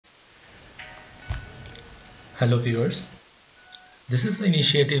Hello viewers, this is an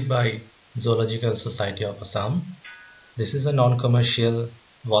initiative by Zoological Society of Assam. This is a non-commercial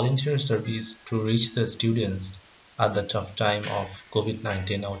volunteer service to reach the students at the tough time of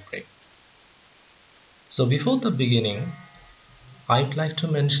COVID-19 outbreak. So before the beginning, I'd like to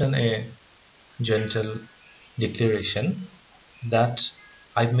mention a gentle declaration that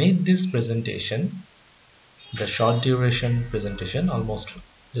I made this presentation, the short duration presentation, almost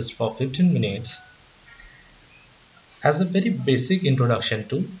just for 15 minutes, as a very basic introduction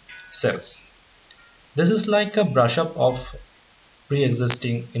to cells. This is like a brush up of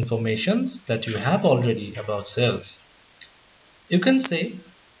pre-existing informations that you have already about cells. You can say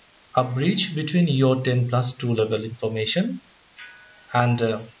a bridge between your 10 plus 2 level information and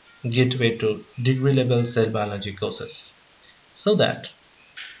a gateway to degree level cell biology courses, so that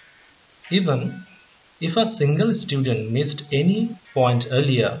even if a single student missed any point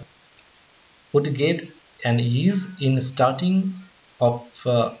earlier, would get an ease in starting of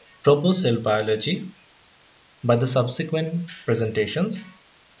proper cell biology by the subsequent presentations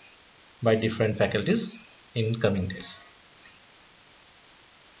by different faculties in coming days.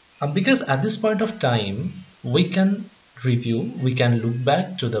 Because at this point of time we can review, we can look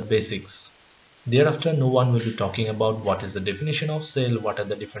back to the basics. Thereafter no one will be talking about what is the definition of cell, what are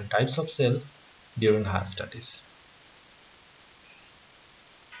the different types of cell during higher studies.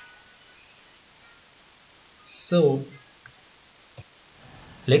 So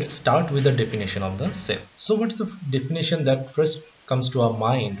let's start with the definition of the cell. So what's the definition that first comes to our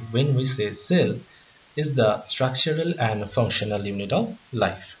mind when we say cell is the structural and functional unit of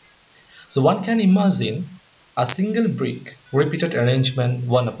life. So one can imagine a single brick, repeated arrangement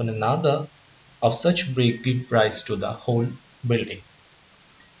one upon another of such brick give rise to the whole building.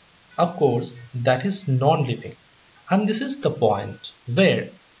 Of course, that is non-living, and this is the point where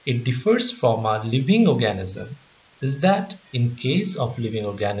it differs from a living organism, is that in case of living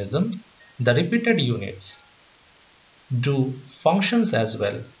organism, the repeated units do functions as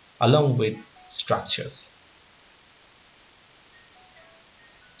well along with structures.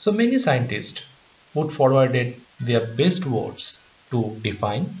 So many scientists put forward their best words to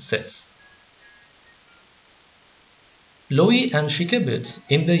define cells. Lowy and Shikevitz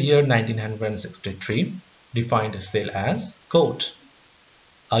in the year 1963 defined a cell as, quote,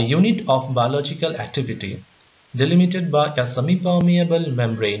 a unit of biological activity delimited by a semi-permeable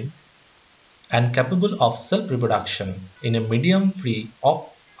membrane and capable of self-reproduction in a medium free of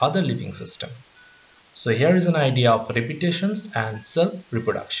other living system. So here is an idea of repetitions and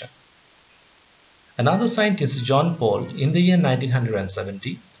self-reproduction. Another scientist, John Paul, in the year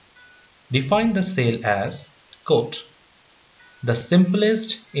 1970, defined the cell as, quote, the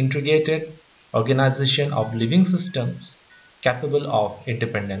simplest integrated organization of living systems capable of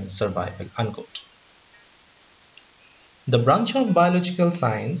independent survival, unquote. The branch of biological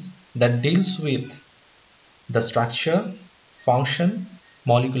science that deals with the structure, function,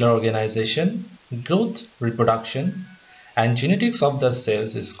 molecular organization, growth, reproduction, and genetics of the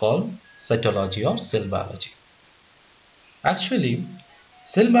cells is called cytology or cell biology. Actually,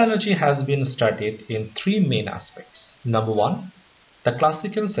 cell biology has been studied in three main aspects. Number one, the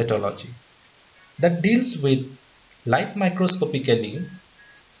classical cytology that deals with light microscopically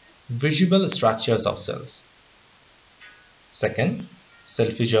visible structures of cells. Second, cell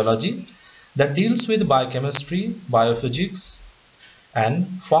physiology that deals with biochemistry, biophysics,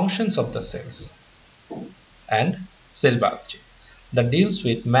 and functions of the cells. And cell biology that deals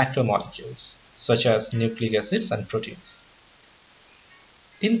with macromolecules such as nucleic acids and proteins.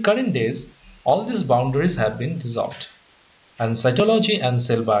 In current days, all these boundaries have been dissolved, and cytology and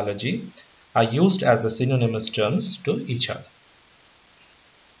cell biology are used as a synonymous terms to each other.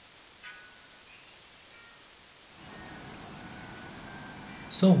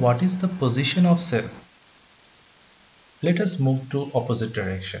 So what is the position of cell? Let us move to opposite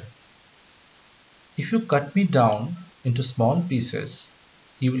direction. If you cut me down into small pieces,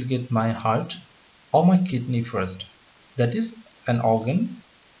 you will get my heart or my kidney first. That is an organ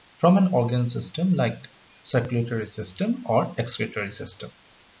from an organ system like circulatory system or excretory system.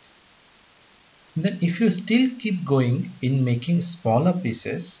 Then if you still keep going in making smaller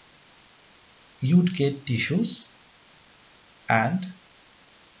pieces, you would get tissues and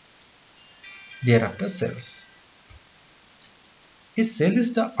thereafter cells. If cell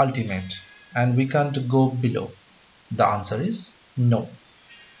is the ultimate and we can't go below, the answer is no.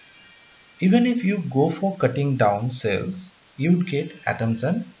 Even if you go for cutting down cells, you would get atoms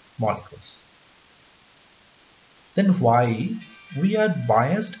and molecules. Then why we are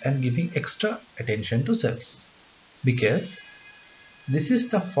biased and giving extra attention to cells? Because this is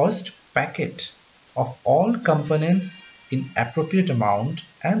the first packet of all components in appropriate amount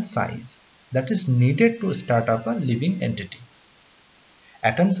and size that is needed to start up a living entity.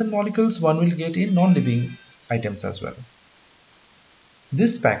 Atoms and molecules one will get in non-living items as well.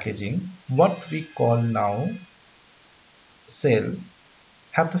 This packaging, what we call now cell,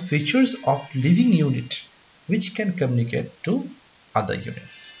 have the features of living unit which can communicate to other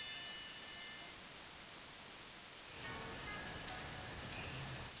units.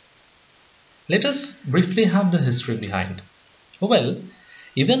 Let us briefly have the history behind. Well,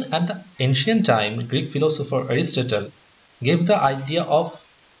 even at the ancient time, Greek philosopher Aristotle gave the idea of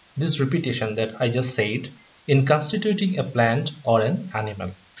this repetition that I just said in constituting a plant or an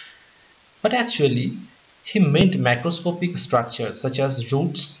animal. But actually, he meant macroscopic structures such as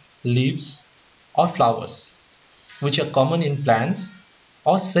roots, leaves, or flowers, which are common in plants,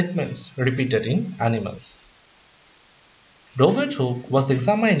 or segments repeated in animals. Robert Hooke was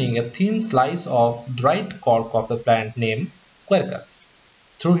examining a thin slice of dried cork of a plant named Quercus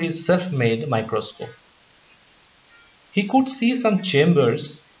through his self-made microscope. He could see some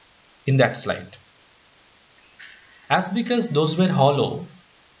chambers in that slide. As because those were hollow,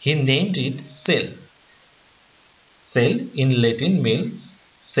 he named it cell. Cell in Latin means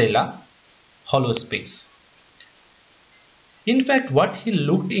cella, hollow space. In fact, what he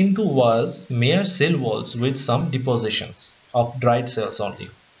looked into was mere cell walls with some depositions of dried cells only.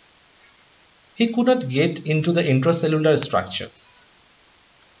 He could not get into the intracellular structures.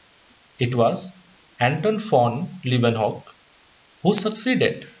 It was Anton von Leeuwenhoek who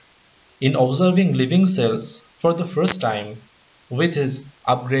succeeded in observing living cells for the first time with his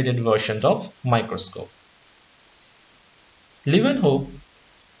upgraded version of microscope. Leeuwenhoek,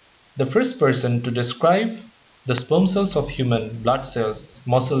 the first person to describe the sperm cells of human, blood cells,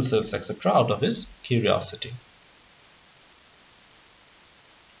 muscle cells, etc. out of his curiosity.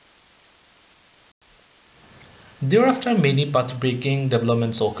 Thereafter, many path-breaking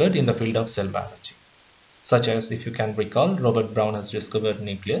developments occurred in the field of cell biology, such as, if you can recall, Robert Brown has discovered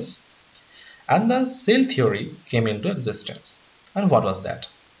nucleus, and the cell theory came into existence. And what was that?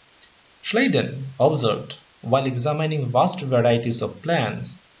 Schleiden observed, while examining vast varieties of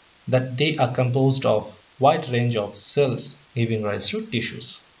plants, that they are composed of wide range of cells giving rise to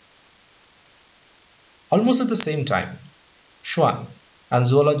tissues. Almost at the same time, Schwann and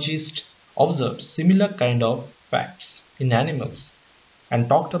zoologists observed similar kind of facts in animals and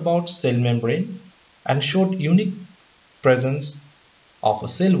talked about cell membrane and showed unique presence of a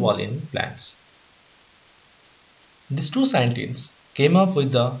cell wall in plants. These two scientists came up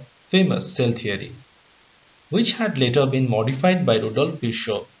with the famous cell theory, which had later been modified by Rudolf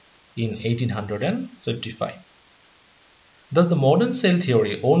Virchow in 1855. Thus the modern cell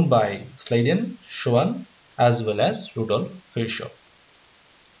theory owned by Schleiden, Schwann as well as Rudolf Virchow.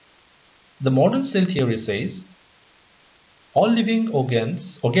 The modern cell theory says all living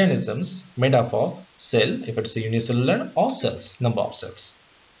organisms made up of cell, if it's a unicellular, or cells, number of cells.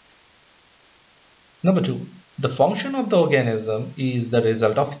 Number 2, the function of the organism is the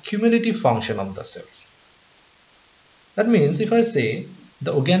result of cumulative function of the cells. That means if I say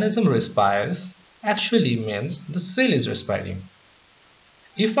the organism respires, actually means the cell is respiring.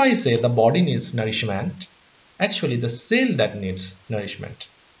 If I say the body needs nourishment, actually the cell that needs nourishment.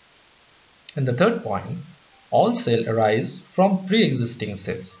 And the third point, all cells arise from pre-existing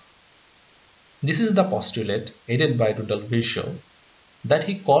cells. This is the postulate aided by Rudolf Virchow that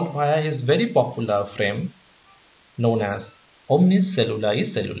he called via his very popular frame known as omnis cellulae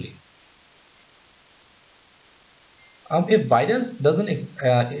celluli. A virus doesn't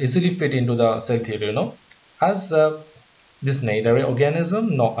easily fit into the cell theory, as this neither an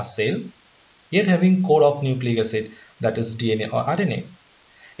organism nor a cell, yet having core of nucleic acid, that is DNA or RNA,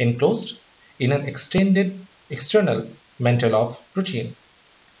 enclosed in an external mantle of protein.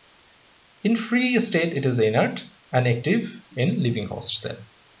 In free state it is inert and active in living host cell.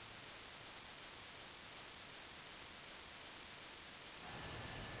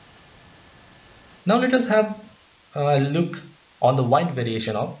 Now let us have a look on the wide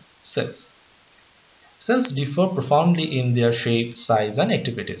variation of cells. Cells differ profoundly in their shape, size and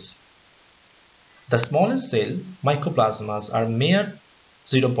activities. The smallest cell, mycoplasmas, are mere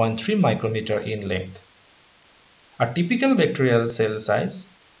 0.3 micrometer in length. A typical bacterial cell size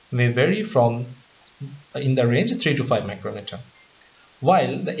may vary from in the range 3 to 5 micrometer,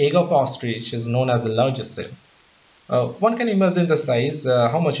 while the egg of ostrich is known as the largest cell. One can imagine the size,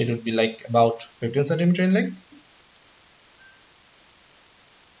 how much it would be, like about 15 centimeter in length.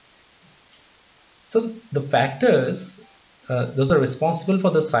 So the factors those are responsible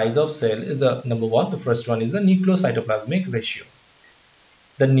for the size of cell is the number one. The first one is the nucleocytoplasmic ratio.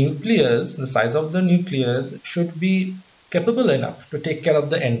 The size of the nucleus should be capable enough to take care of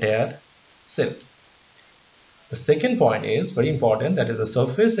the entire cell. The second point is very important, that is the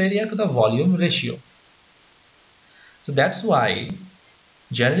surface area to the volume ratio. So that's why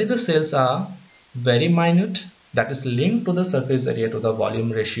generally the cells are very minute, that is linked to the surface area to the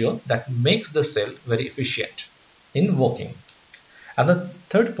volume ratio, that makes the cell very efficient in working. And the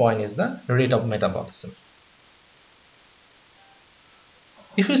third point is the rate of metabolism.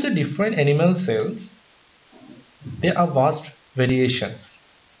 If you see different animal cells, there are vast variations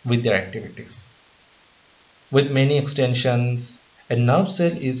with their activities. With many extensions, a nerve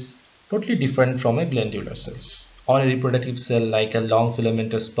cell is totally different from a glandular cells, or a reproductive cell like a long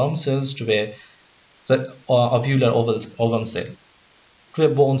filamentous sperm cells to a ovular ovum cell, to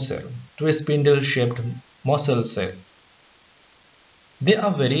a bone cell, to a spindle-shaped muscle cell. There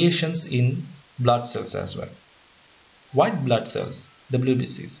are variations in blood cells as well. White blood cells,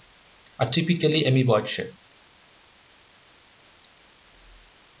 WBCs, are typically amoeboid shaped.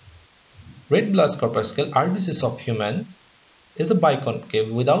 Red blood corpuscle, RBCs of human, is a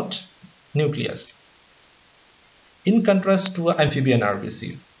biconcave without nucleus, in contrast to an amphibian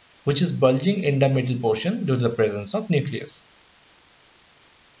RBC, which is bulging in the middle portion due to the presence of nucleus.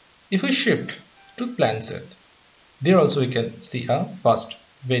 If we shift to plant cell, there also we can see a vast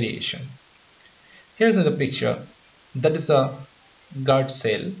variation. Here's the picture. That is the guard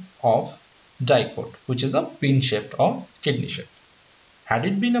cell of dicot, which is a pin-shaped or kidney-shaped. Had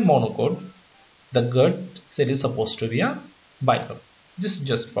it been a monocot, the guard cell is supposed to be a bicot. This is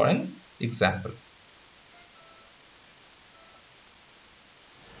just for an example.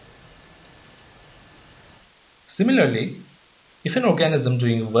 Similarly, if an organism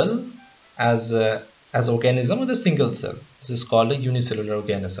doing well as organism with a single cell, this is called a unicellular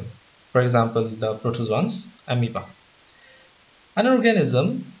organism. For example, the protozoans, amoeba. An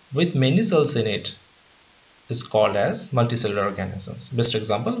organism with many cells in it is called as multicellular organisms. Best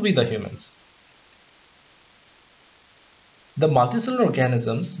example, we the humans. The multicellular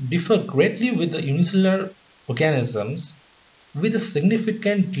organisms differ greatly with the unicellular organisms, with a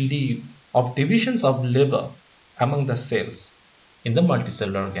significant lead of divisions of labor among the cells in the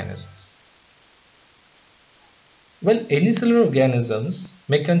multicellular organisms. Well, any cellular organisms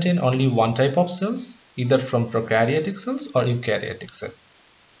may contain only one type of cells, either from prokaryotic cells or eukaryotic cells.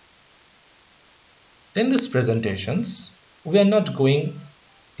 In these presentations, we are not going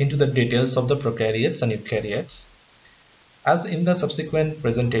into the details of the prokaryotes and eukaryotes, as in the subsequent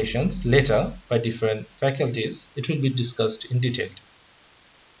presentations later by different faculties, it will be discussed in detail.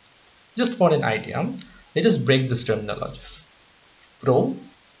 Just for an idea, let us break these terminologies. Pro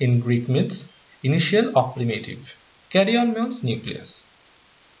in Greek means initial or primitive. Karyon means nucleus.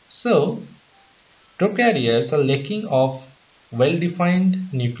 So, prokaryotes are lacking of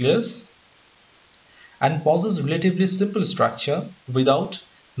well-defined nucleus and possess relatively simple structure without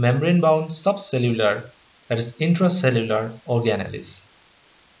membrane-bound subcellular, that is intracellular organelles.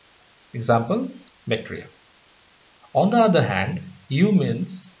 Example, bacteria. On the other hand, U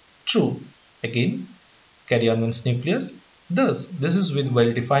means true. Again, karyon means nucleus. Thus, this is with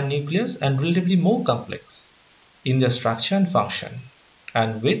well-defined nucleus and relatively more complex in their structure and function,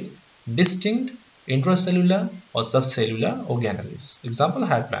 and with distinct intracellular or subcellular organelles. Example,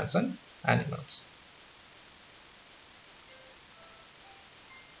 higher plants and animals.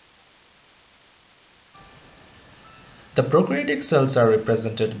 The prokaryotic cells are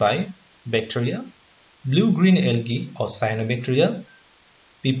represented by bacteria, blue-green algae or cyanobacteria,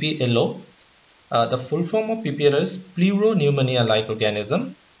 PPLO. The full form of PPLO is pleuropneumonia-like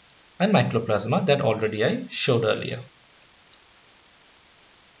organism, and mycoplasma that already I showed earlier.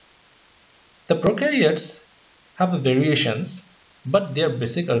 The prokaryotes have variations, but their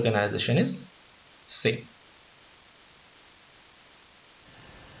basic organization is same.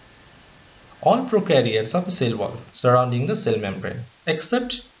 All prokaryotes have a cell wall surrounding the cell membrane,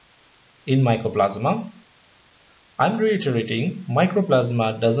 except in mycoplasma. I'm reiterating,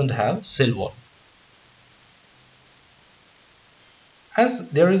 mycoplasma doesn't have cell wall. As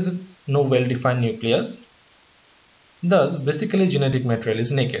there is no well-defined nucleus, thus basically genetic material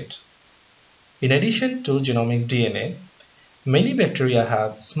is naked. In addition to genomic DNA, many bacteria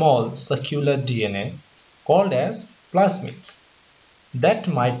have small circular DNA called as plasmids that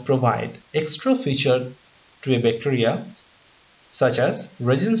might provide extra feature to a bacteria, such as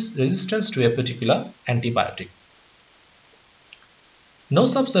resistance to a particular antibiotic. No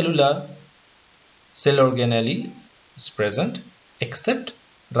subcellular cell organelle is present except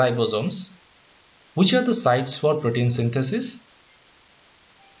ribosomes, which are the sites for protein synthesis.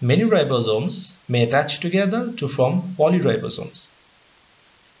 Many ribosomes may attach together to form polyribosomes.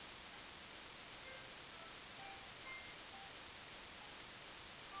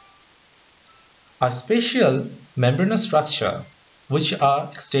 A special membranous structure, which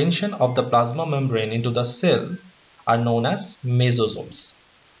are extension of the plasma membrane into the cell, are known as mesosomes.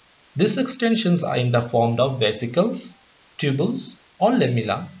 These extensions are in the form of vesicles, tubules, or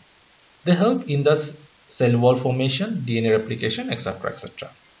lamella. They help in the cell wall formation, DNA replication, etc.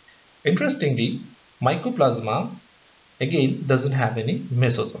 etc. Interestingly, mycoplasma again doesn't have any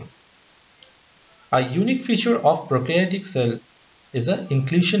mesosome. A unique feature of prokaryotic cell is the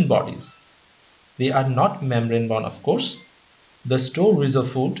inclusion bodies. They are not membrane bound, of course. They store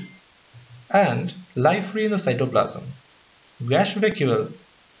reserve food and live free in the cytoplasm. Grass vacuole,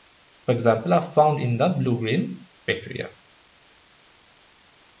 for example, are found in the blue-green bacteria.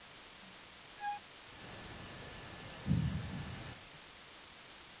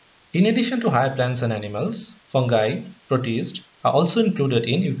 In addition to higher plants and animals, fungi, protists are also included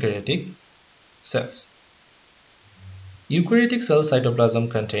in eukaryotic cells. Eukaryotic cell cytoplasm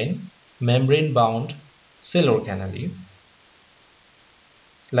contain membrane-bound cell organelle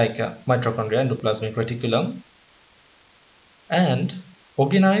like mitochondria, endoplasmic reticulum, and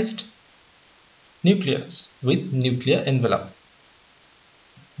organized nucleus with nuclear envelope.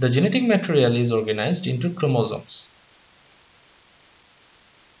 The genetic material is organized into chromosomes.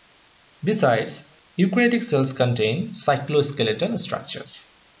 Besides, eukaryotic cells contain cycloskeletal structures.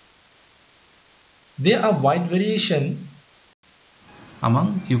 There are wide variation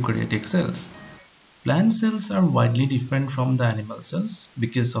among eukaryotic cells. Plant cells are widely different from the animal cells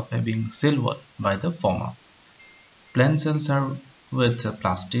because of having cell wall by the former. Plant cells are with a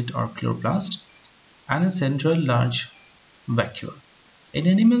plastid or chloroplast and a central large vacuole. In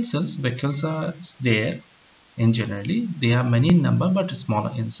animal cells, vacuoles are there in generally. They are many in number but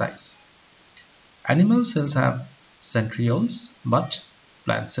smaller in size. Animal cells have centrioles, but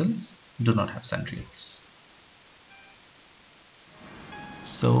plant cells do not have centrioles.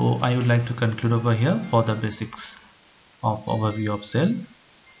 So I would like to conclude over here for the basics of overview of cell.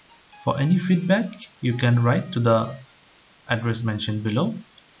 For any feedback, you can write to the address mentioned below.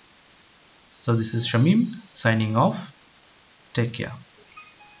 So this is Shamim signing off. Take care.